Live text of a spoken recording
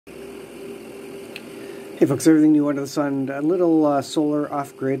Hey folks, everything new under the sun. A little solar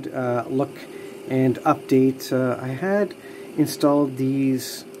off-grid look and update. I had installed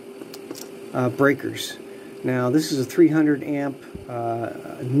these breakers. Now this is a 300 amp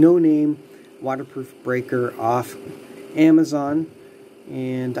no-name waterproof breaker off Amazon,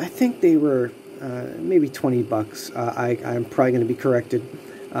 and I think they were maybe 20 bucks. I'm probably going to be corrected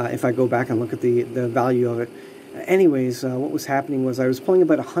if I go back and look at the value of it. Anyways, what was happening was I was pulling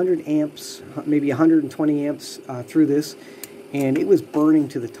about 100 amps, maybe 120 amps through this, and it was burning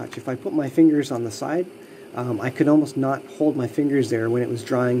to the touch. If I put my fingers on the side, I could almost not hold my fingers there when it was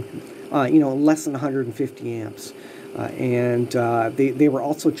drying, less than 150 amps. They were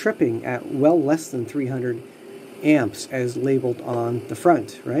also tripping at well less than 300 amps as labeled on the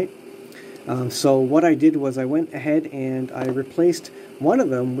front, right? So what I did was I went ahead and I replaced one of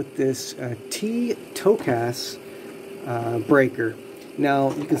them with this T-Tocas breaker.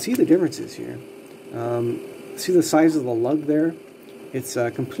 Now you can see the differences here. See the size of the lug there? It's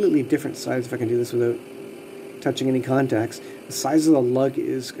a completely different size. If I can do this without touching any contacts, the size of the lug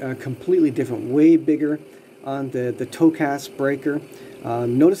is completely different, way bigger on the Tocas breaker.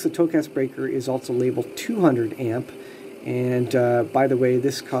 Notice the Tocas breaker is also labeled 200 amp, and by the way,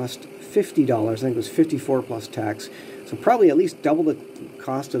 this cost $50. I think it was $54 plus tax, so probably at least double the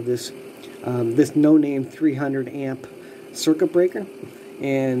cost of this this no-name 300 amp circuit breaker.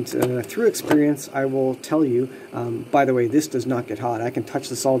 And through experience, I will tell you, by the way, this does not get hot. I can touch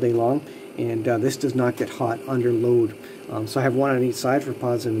this all day long, and this does not get hot under load. So I have one on each side for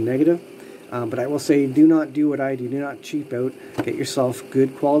positive and negative. But I will say, do not do what I do. Do not cheap out. Get yourself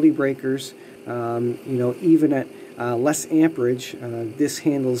good quality breakers. Even at less amperage, this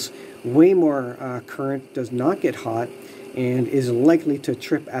handles way more current, does not get hot, and is likely to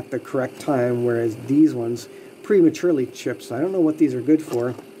trip at the correct time, whereas these ones prematurely trip. So I don't know what these are good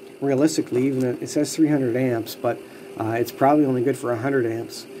for realistically. Even it says 300 amps, but it's probably only good for 100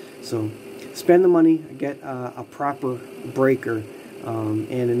 amps. So spend the money, get a proper breaker, and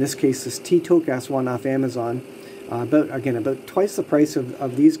in this case this T-Tocas one off Amazon, about twice the price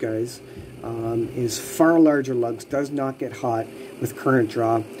of these guys, is far larger lugs, does not get hot with current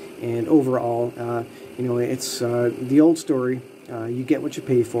draw, and overall it's the old story, you get what you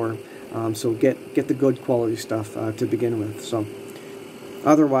pay for. So get the good quality stuff to begin with. So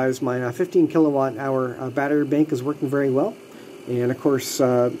otherwise, my 15 kilowatt hour battery bank is working very well, and of course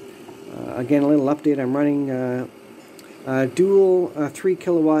again, a little update, I'm running dual 3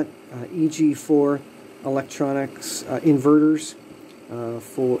 kilowatt EG4 electronics inverters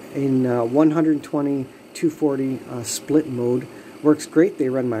in 120 240 split mode. Works great. They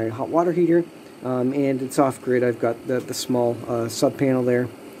run my hot water heater, and it's off grid. I've got the small sub panel there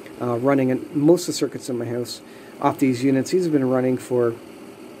running most of the circuits in my house off these units. These have been running for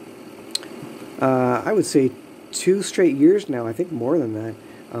I would say 2 straight years now. I think more than that.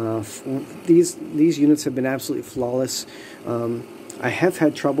 These units have been absolutely flawless. I have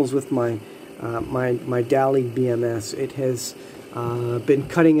had troubles with my my Dali BMS. It has been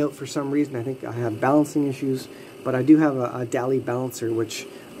cutting out for some reason. I think I have balancing issues, but I do have a Dali balancer, which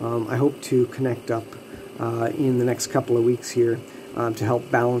I hope to connect up in the next couple of weeks here to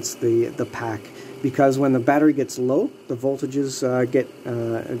help balance the pack. Because when the battery gets low, the voltages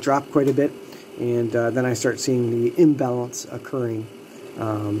drop quite a bit, and then I start seeing the imbalance occurring.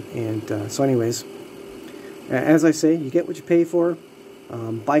 So anyways, as I say, you get what you pay for.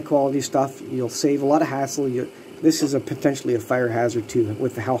 Buy quality stuff. You'll save a lot of hassle. This is potentially a fire hazard too,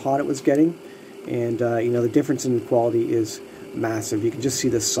 with how hot it was getting, and the difference in quality is massive. You can just see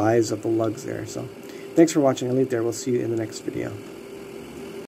the size of the lugs there. So thanks for watching. I'll leave it there. We'll see you in the next video.